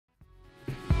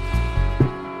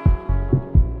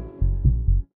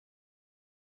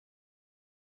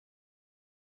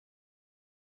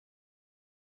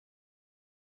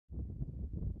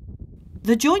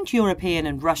The joint European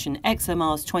and Russian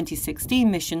ExoMars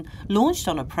 2016 mission launched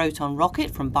on a Proton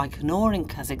rocket from Baikonur in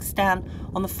Kazakhstan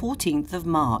on the 14th of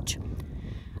March.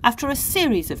 After a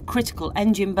series of critical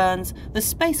engine burns, the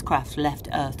spacecraft left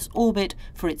Earth's orbit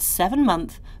for its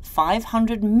 7-month,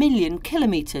 500 million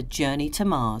kilometre journey to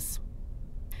Mars.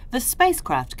 The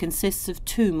spacecraft consists of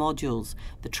 2 modules,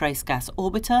 the Trace Gas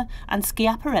Orbiter and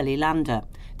Schiaparelli lander,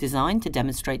 designed to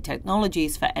demonstrate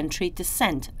technologies for entry,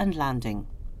 descent and landing.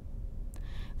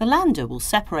 The lander will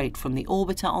separate from the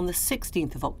orbiter on the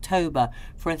 16th of October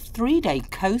for a 3-day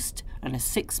coast and a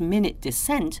 6-minute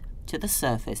descent to the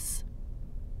surface.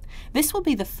 This will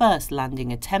be the first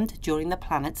landing attempt during the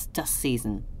planet's dust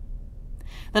season.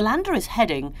 The lander is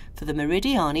heading for the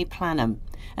Meridiani Planum,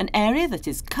 an area that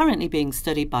is currently being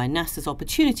studied by NASA's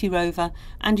Opportunity rover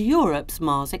and Europe's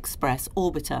Mars Express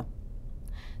orbiter.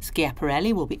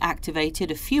 Schiaparelli will be activated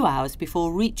a few hours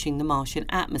before reaching the Martian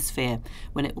atmosphere,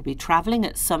 when it will be travelling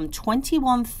at some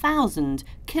 21,000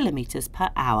 kilometres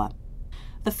per hour.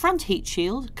 The front heat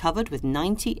shield, covered with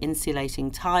 90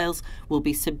 insulating tiles, will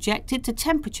be subjected to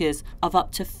temperatures of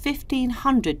up to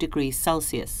 1,500 degrees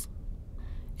Celsius.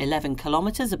 11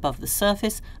 kilometres above the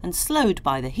surface and slowed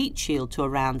by the heat shield to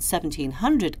around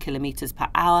 1,700 kilometres per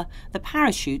hour, the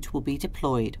parachute will be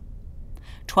deployed.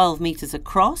 12 metres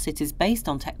across, it is based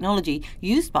on technology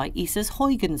used by ESA's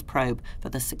Huygens probe for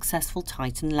the successful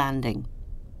Titan landing.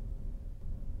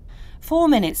 4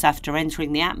 minutes after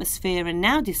entering the atmosphere and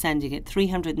now descending at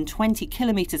 320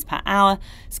 kilometres per hour,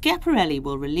 Schiaparelli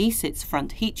will release its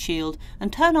front heat shield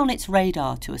and turn on its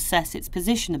radar to assess its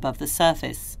position above the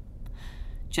surface.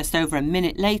 Just over a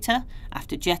minute later,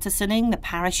 after jettisoning the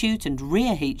parachute and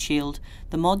rear heat shield,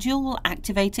 the module will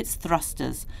activate its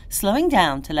thrusters, slowing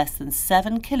down to less than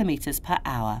 7 kilometres per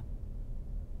hour.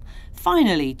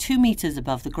 Finally, 2 metres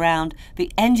above the ground, the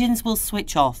engines will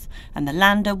switch off and the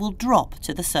lander will drop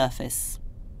to the surface.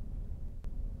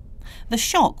 The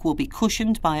shock will be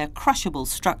cushioned by a crushable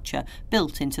structure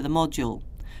built into the module.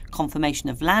 Confirmation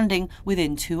of landing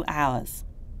within 2 hours.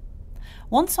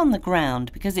 Once on the ground,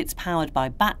 because it's powered by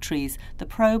batteries, the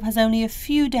probe has only a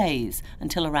few days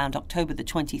until around October the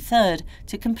 23rd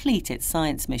to complete its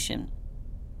science mission.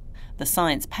 The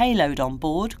science payload on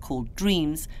board, called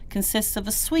DREAMS, consists of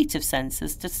a suite of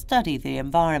sensors to study the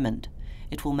environment.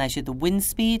 It will measure the wind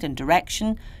speed and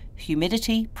direction,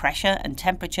 humidity, pressure and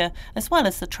temperature, as well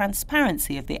as the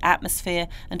transparency of the atmosphere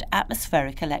and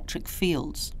atmospheric electric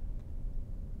fields.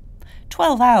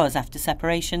 12 hours after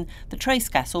separation, the Trace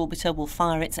Gas Orbiter will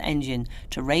fire its engine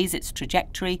to raise its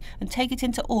trajectory and take it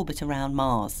into orbit around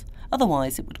Mars.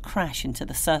 Otherwise, it would crash into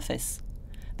the surface.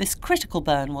 This critical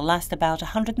burn will last about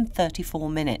 134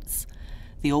 minutes.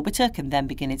 The orbiter can then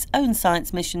begin its own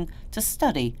science mission to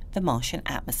study the Martian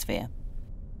atmosphere.